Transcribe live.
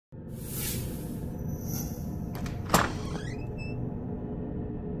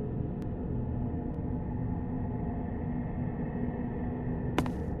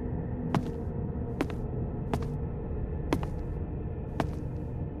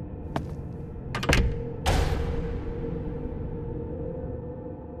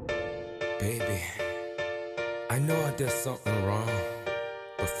Baby, I know I did something wrong,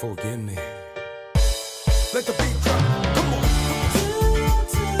 but forgive me. Let the beat drop, come on.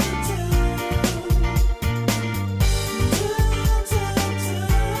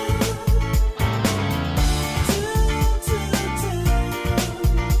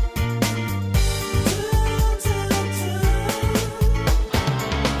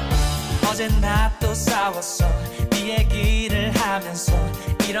 어젠 나 또 싸웠어 네 얘기를 하면서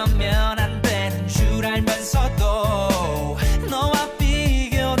이러면 안 되는 줄 알면서도 너와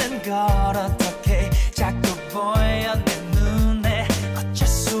비교된 걸 어떻게 자꾸 보여 내 눈에 어쩔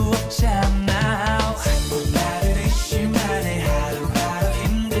수 없잖아 나를 의심하네 하루하루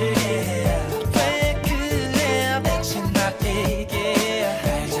힘들게 왜 그래 대체 나에게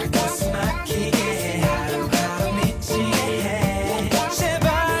날 자꾸 숨막히게 하루하루 미치게 해 제발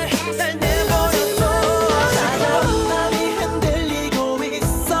날 내버려둬 차가운 맘이 흔들리고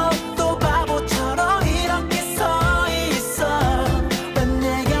있어 또 바보처럼 이렇게 서 있어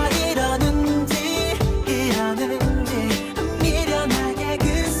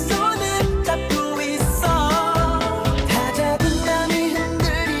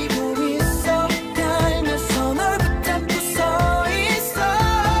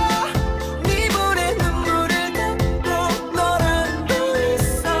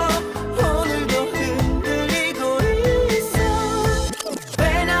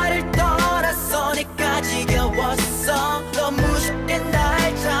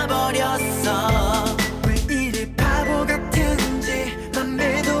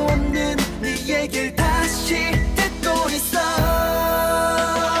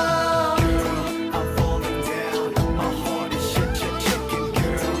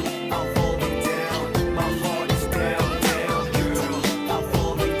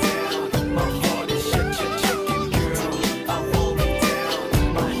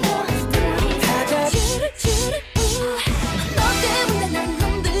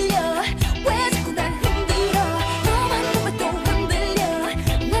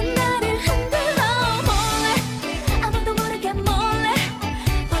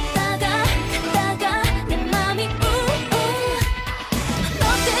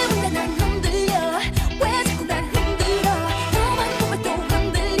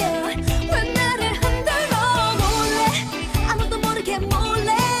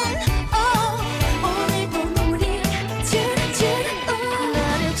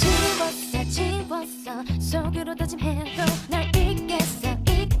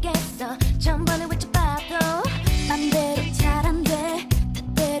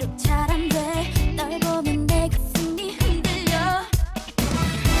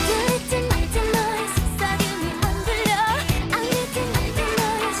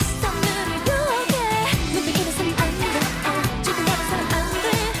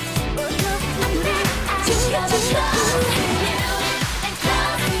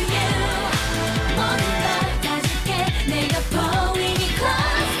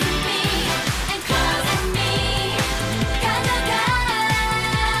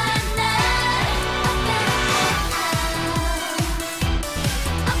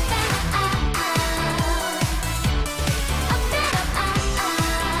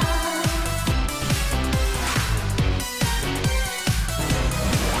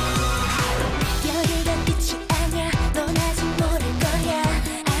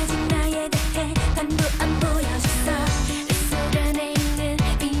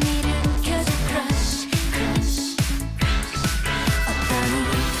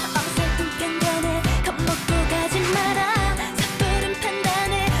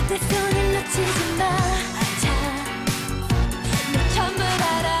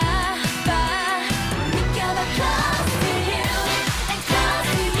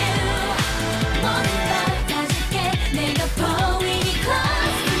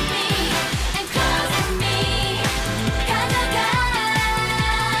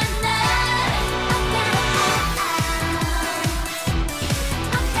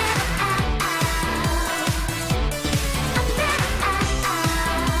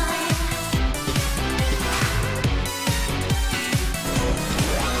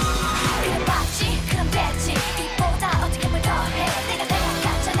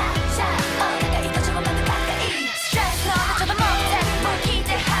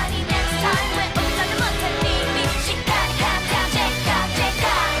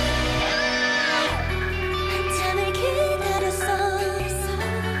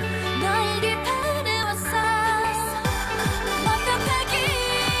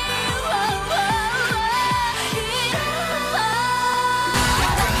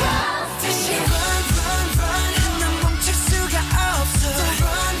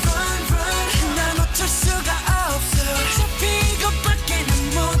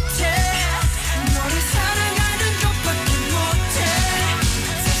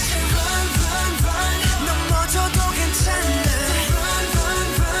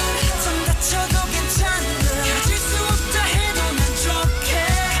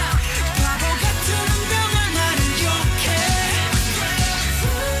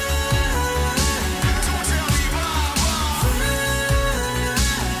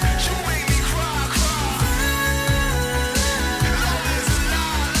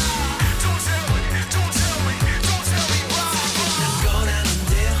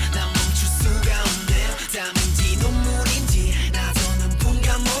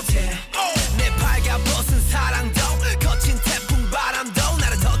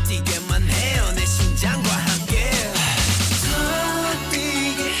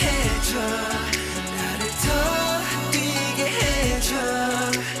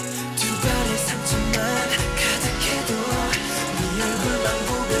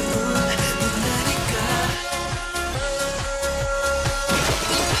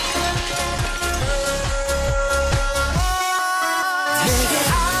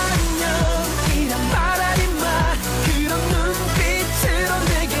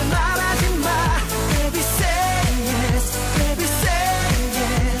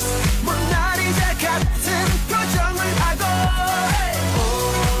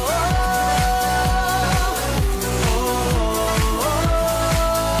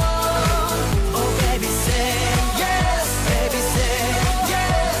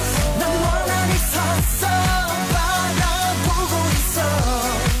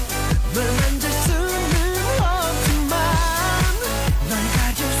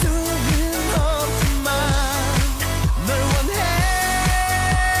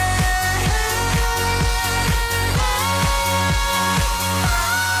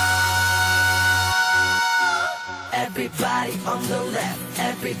Everybody on the left,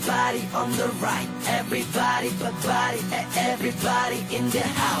 everybody on the right, everybody but body, everybody in the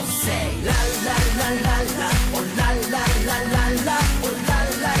house. Say la la la la la, oh la la la la la, oh la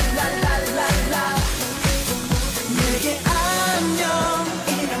la la la la la. 내게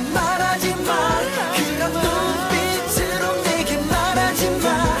안녕이란 말하지 마. 그런 눈빛으로 내게 말하지 마.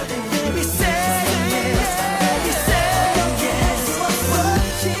 Baby say yes, baby say yes.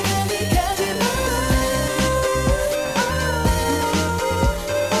 시간이 가지 마.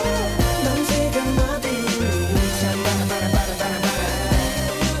 넌 지금 어디니?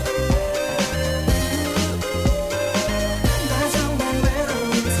 나 정말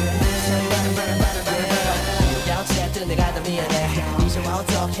외로운데. 어쨌든 내가 더 미안해. 이제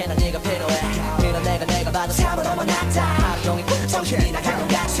어떻게 난 네가 필요해. 그런 내가 봐도 사고로만 났다. 하루 종일 정신이 나간 것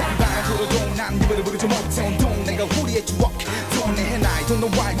같아. 바라보러도 난 이별을 부르지 못해 온통 내가 우리의 추억 Don't know I don't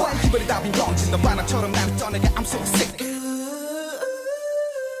know why 이별이 답인 건지 넌 바람처럼 나를 떠나게 I'm so sick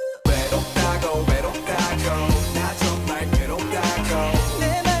외롭다고 나 정말 괴롭다고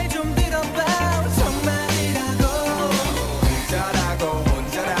내 말 좀 들어봐. 정말이라고. 혼자라고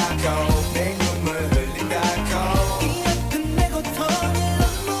내 눈물 흘린다고 이 아픈 내 고통을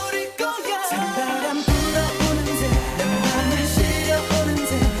눈물일 거야. 찬바람 불어오는데 내 맘을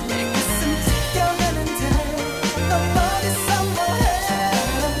시려오는데 내 가슴 찢겨가는데 넌 어디서 뭐해.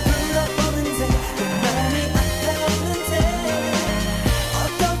 찬바람 불어오는데 내 맘이 아파오는데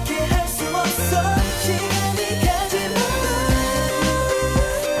어떻게 할 수 없어. 시간이 가지 마.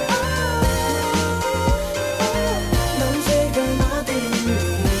 넌 지금 어디니?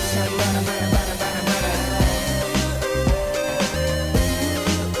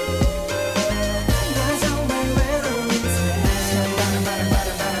 나 정말 외로운데.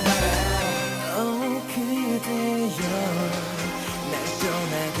 Oh 그대여 날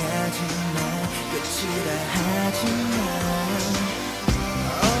떠나가지마. 끝이라 하지마.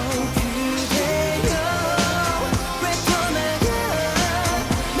 Oh 그대여 왜 떠나가.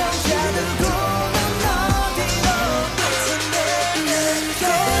 날 자르고 난 어디로 가서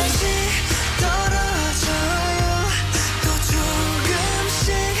끝이 떨어져요. 또 조금씩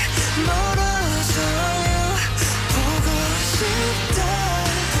멀어져요. 보고 싶다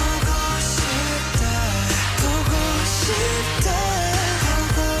보고 싶다 보고 싶다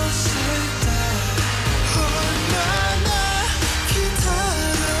보고 싶다. 얼마나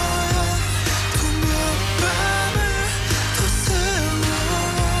기다려요. 또 몇 밤을 더 세워요.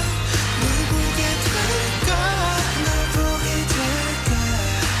 널 보게 될까 널 보게 될까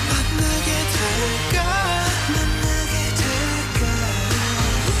만나게 될까 만나게 될까.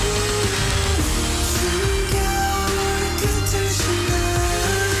 숨겨올 끝을 지나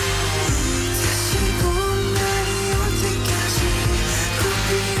다시 봄 날이 올 때까지 꽃이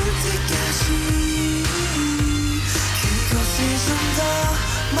올 때까지 그곳에 좀 더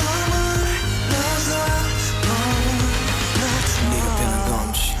머물러서 네가 변한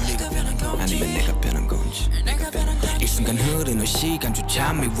건지 아니면 내가 변한 건지 이 순간 흐르는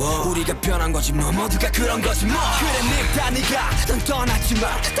시간조차 미워. 우리가 변한 거지 뭐 모두가 그런 거지 뭐. 그래 늙다 네가 난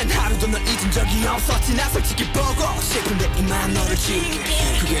떠났지만 단 하루도 널 잊은 적이 없었지. 나 솔직히 보고 싶은데 이만 너를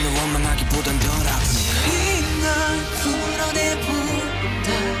지울게. 그게 널 원망하기보단 덜 아프니까. 이날 풀어내본다.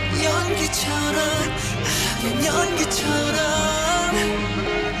 연기처럼 연기처럼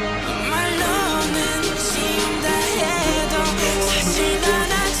말로는 쉬운다 해도 사실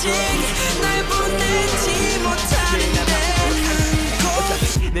난 아직 날 보내지 못하는데.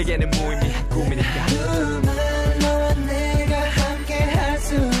 내게는 무의미한 꿈이니까. 그만 너와 내가 함께 할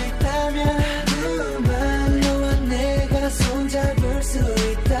수 있다면 그만 너와 내가 손잡을 수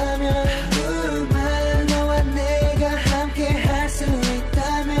있다면 그만 너와 내가 함께 할 수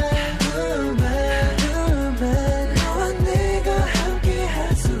있다면 그만 너와 내가 함께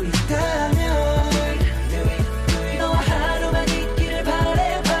할 수 있다면 너와 하루만 있기를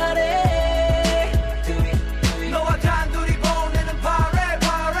바래 바래. 너와 단둘이 보내는 파래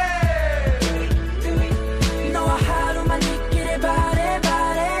너와 하루만 있기를 바래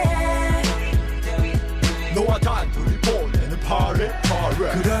바래. 너와 단둘이 보내는 파래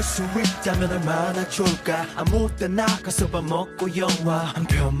그럴 수 있다면 얼마나 좋을까. 아무 때나 가서 밥 먹고 영화 한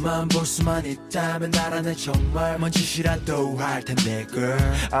편만 볼 수만 있다면 나라는 정말 뭔 짓이라도 할 텐데 girl.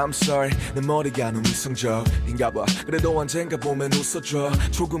 I'm sorry 내 머리가 너무 이성적인가봐. 그래도 언젠가 보면 웃어줘.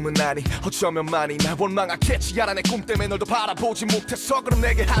 조금은 아니 어쩌면 많이 날 원망하겠지. 알아 내 꿈 때문에 널 더 바라보지 못해서. 그럼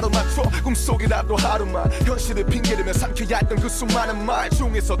내게 하루만 줘. 꿈속이라도 하루만 현실을 핑계대며 삼켜야 했던 그 수많은 말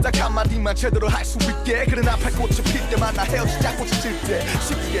중에서 딱 한마디만 제대로 할 수 있게. 그래 나팔 꽃이 필 때만 나 헤어지자 꽃이 질 때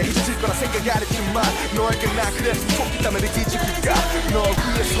쉽게 잊을 거라 생각 안 했지만 너에게 난 그랬으면 좋겠다면 잊을까. 널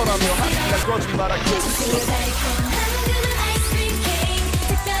위해서라며 하지 난 거짓말하고 있어.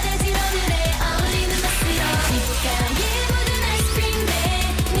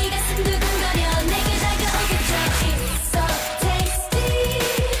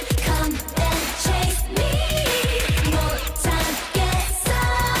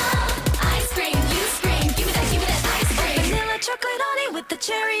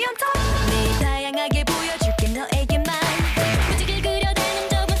 cherry on top. 매일 다양하게 보여줄게 너에게만. 무지개 그려대는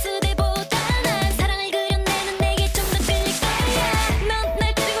저 분수대보다 난 사랑을 그려내는 내게 좀 더 끌릴 거야. 넌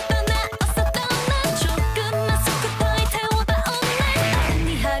날 데리고 떠나 어서 떠나. 조금만 스쿠터에 태워봐 오늘. 네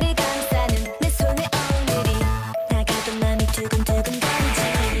허리 감싸는 내 손에 오늘이 다가도 맘이 두근두근 거리지.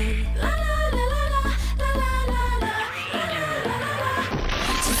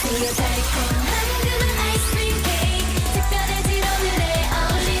 진수여 달콤한 그런 아이스크림 케이크. 특별해질 오늘에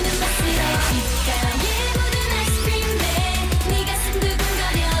어울리는 맛으로 귓가에 묻은 아이스크림에 네 가슴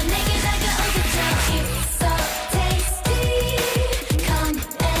두근거려 내게 다가오겠죠. It's so tasty. Come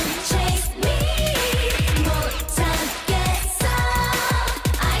and chase me. 못 참겠어.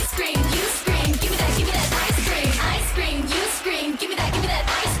 Ice cream, you scream. Give me that ice cream. Ice cream, you scream. Give me that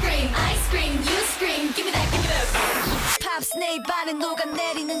ice cream. Ice cream, you scream. Give me that. Pops 내 입안에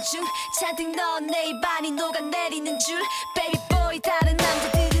녹아내리는 중 잔뜩 넣은 내 입안이 녹아내리는 줄. Baby boy 다른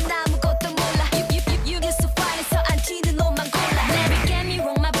남자들은 아무것도 몰라. You so fine에서 안 튀는 옷만 골라. Never get me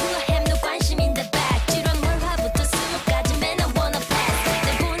wrong my blue have no 관심 in the back. 1월 월화부터 수목까지 man I wanna pass.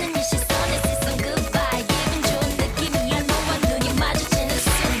 날 보는 이 시선에 시선 goodbye. 기분 좋은 느낌이야 너와 눈이 마주치는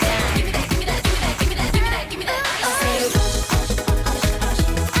순간. Give me that, give me that, give me that, give me that, give me that, give me that ice cream.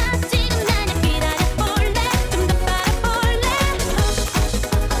 아직은 나를 기다려볼래. 좀 더 바라볼래.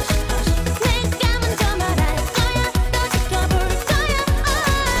 내가 먼저 말할 거야. 너 지켜볼 거야.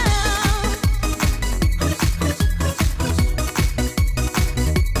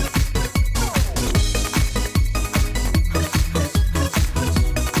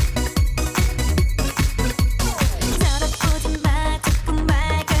 쳐다보지 마 자꾸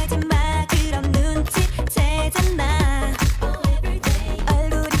말 걸지 마. 그럼 눈치채잖아.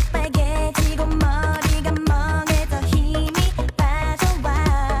 얼굴이 빨개지고 머리가 멍해져 힘이 빠져와.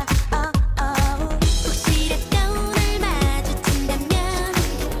 혹시라도 날 마주친다면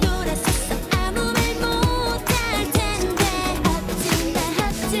돌아서서 아무 말 못할 텐데.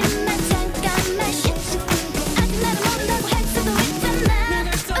 하지마 잠깐만 shit. 아직 나를 모른다고 할 수도 있잖아.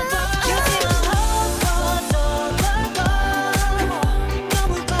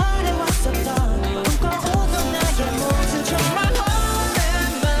 너무 바래왔었던 꿈꿔오던 나의 모습 정말 헛된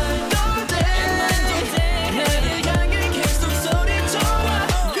말도 돼. 나를 향해 계속 소리쳐와.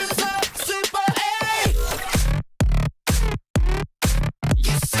 You're so super, ay.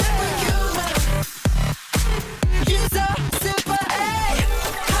 You're superhuman. You're so super, ay.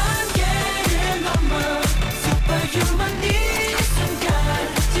 한계를 넘어 superhuman 이 순간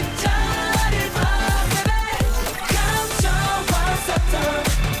십자를 봐, baby. 감춰왔었던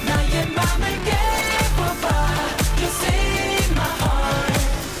나의 맘을 깨워봐. You save my heart.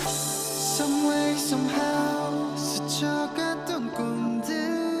 Some way somehow 스쳐갔던 꿈들.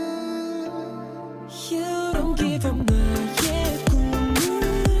 You don't give up 나의 꿈을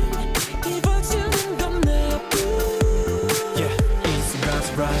이뤄주는 건 나뿐. Yeah, 이 순간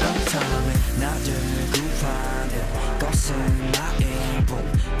so right on time. 나를 구하는 것은 나의 분.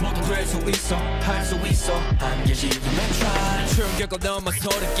 모두 될 수 있어 할 수 있어 한계지만 try. 충격을 넘어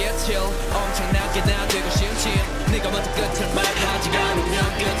소름 끼칠 엄청나게 나 되고 싶지. 네가 먼저 끝을 말하지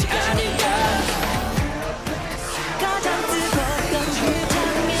않으면 끝이 아니야. 가장 뜨거웠던 그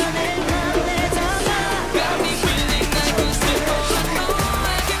장면을 맘에 담아. Got me feeling like a super. I know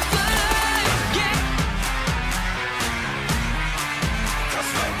I can fly. Yeah. Cause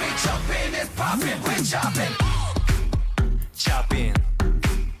when we jump in it's poppin', we choppin'. Chopping,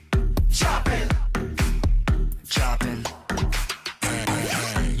 Choppin'. chopping.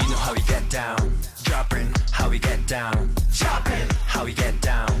 You know how we get down. Dropping, how we get down. Choppin'. How we get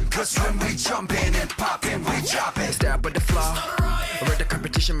down. Cause when we jump in and poppin', we choppin'. Step with the flow. We're the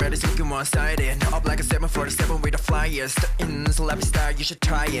competition, ready to get one-sided. Up like a 747 with the flyers. In celebrity style, you should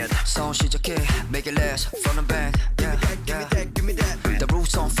try it. So 시작해, make it last from the back. Yeah, yeah. Give me that. The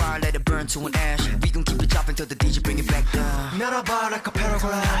roof's on fire, let it burn to an ash. We gon' keep it dropping till the DJ bring it back down. 날아봐 like a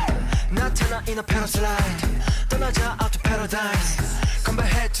paraglide. 나타나 in a paraslide. 떠나자 out to paradise. Come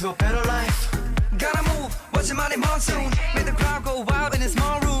back head to a better life. Gotta move, watch your money monsoon. Make the crowd go wild in a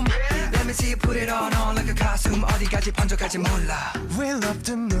small room. Let me see you put it on like a costume. 어디까지 번져갈지 몰라. We love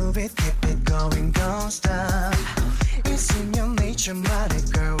to move it, keep it going, don't stop. It's in your nature, 말해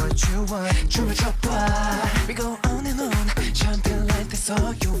girl what you want. 춤을 춰봐. We go on and on, jumping like that's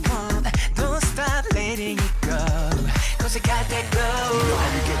all you want. Don't stop letting it go, cause you got that glow. You know how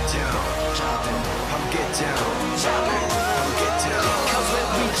we get down, chopping, how we get down, chopping, how we get down. Cause when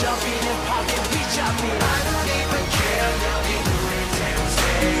we jump in and pop it, we jump in. I don't even care, now we do it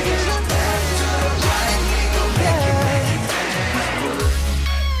downstairs. Left to the right, we gon' make it, make it, make it.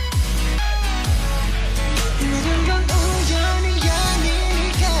 이런 건 우연이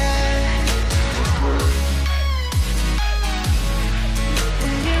아니니까.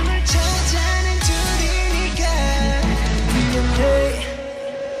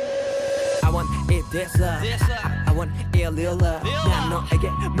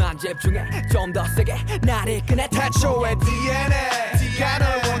 그만 집중해 좀 더 세게 나를 꺼내 태초의 DNA가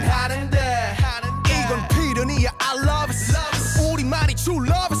널 원하는데 이건 필연이야 I love it 우리만이 true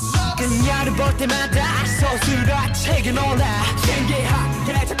love it 그녀를 볼 때마다 서술같이 놀라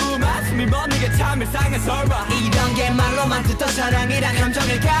신기하게 자꾸만 숨이 멎는 참 일상은 설마 이런 게 말로만 듣던 사랑이란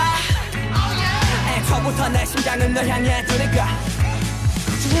감정일까 애초부터 내 심장은 널 향해 두니까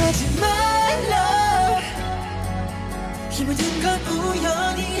걱정하지 말라 이 모든 건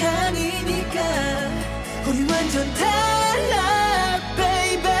우연이 아니니까 우리 완전 달라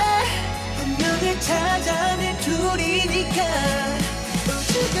baby 운명을 찾아낸 둘이니까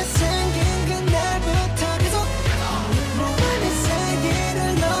우주가 생긴 그날부터 계속 너만의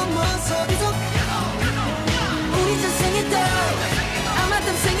세계를 넘어서 계속 우리 전생에도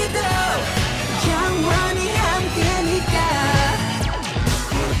아마도 생에도 영원히 함께니까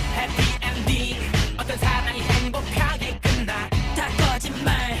어떤 사랑이 행복하게 끝나 다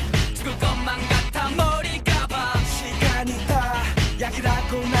거짓말 죽을 것만 같아 머리가 봐 시간이 다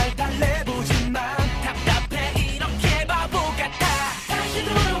약이라고 날 달래보지만 답답해 이렇게 바보 같아 다시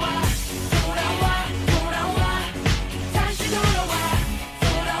돌아와 돌아와 돌아와 다시 돌아와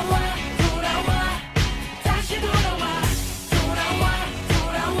돌아와 돌아와 다시 돌아와 돌아와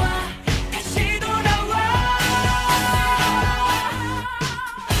돌아와 다시 돌아와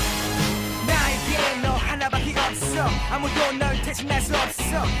나에게 너 하나밖에 없어 아무도 널 대신할 수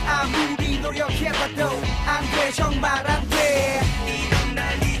없어 아무리 노력해봐도 안 돼 정말 안돼 이런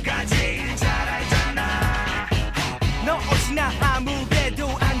날 네가 제일 잘 알잖아 너 없이 나 아무래도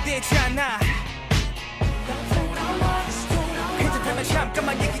안 되잖아 괜찮다면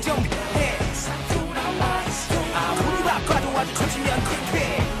잠깐만 얘기 좀 해 아무리 바꿔도 아주 커지면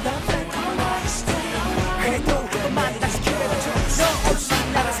쿨해 그래도 그것만 다시 기회를 줘너 없이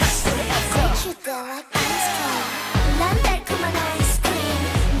나는 살 수 없어 난 달콤한 아이스크림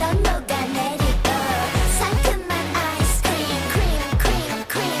넌 녹아내리고 상큼한 아이스크림 크림 크림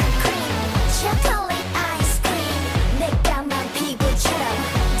크림 크림 초콜릿 아이스크림 내 까만 피부처럼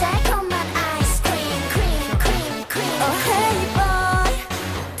달콤한 아이스크림 크림 크림 크림 Oh hey boy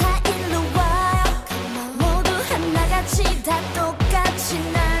다 일로 와요 모두 하나같이 다 똑같이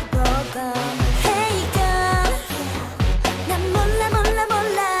날 보고 Hey girl 난 몰라 몰라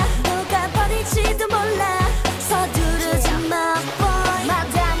몰라 녹아버릴지도 몰라 서두르지 마 boy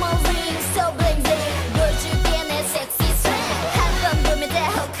마담 ring so bling bling 보여줄게 내 섹시 swag 한번 보면 다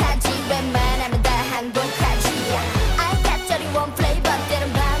혹하지 웬만하면 다 항복하지 I got 31 flavor 때론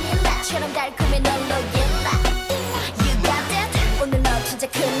바닐라처럼 달콤해 널로 일라 You got that 오늘 너 진짜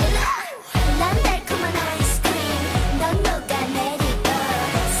큰일 난 달콤한 아이스크림 넌 녹아내리고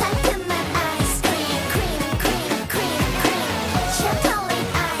상큼한 아이스크림 크림 크림 크림 크림 초콜릿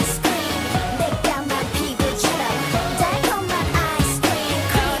아이스크림 내 까만 피부처럼 달콤한 아이스크림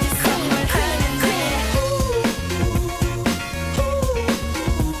크림 크림 크림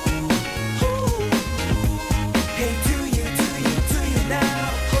Hey do you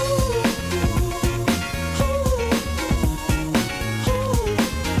now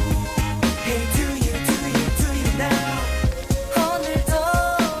Hey do you now 오늘도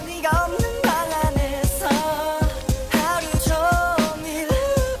네가 없는 방 안에서 하루 종일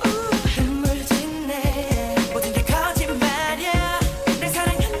눈물 짓네 모든 게 거짓말이야 내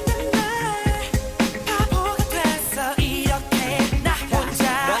사랑한단 말 바보가 됐어 이렇게 나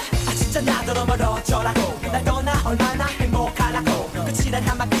혼자 아 진짜 나더러 멀어져라고 날 떠나 얼마나 행복하라고 끝이란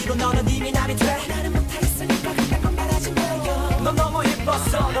한마디로 너는 이미 남이 돼 나는 못하겠으니까 그딴 건 말하지 마요 넌 너무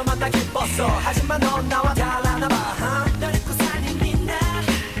예뻤어 너 만나 기뻤어 하지만 넌 나와 달라나봐 널 잊고 사는 네나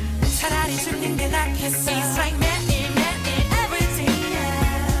차라리 죽는 게 낫겠어 It's like 매일 everyday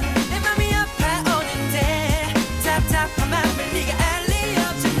내 맘이 아파오는데 답답한 맘을 네가 알 리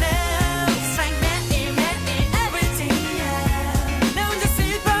없잖아 It's like 매일 everyday 나 혼자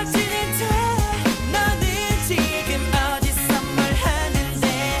슬퍼지는데 너는 지금 어디서 뭘 하는데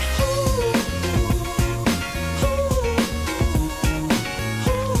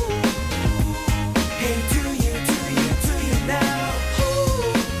Hey do you now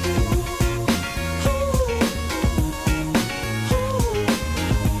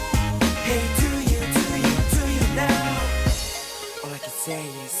Hey do you now All I can say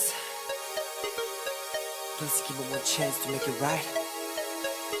is please give me one chance to make it right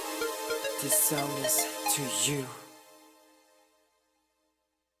This song is to you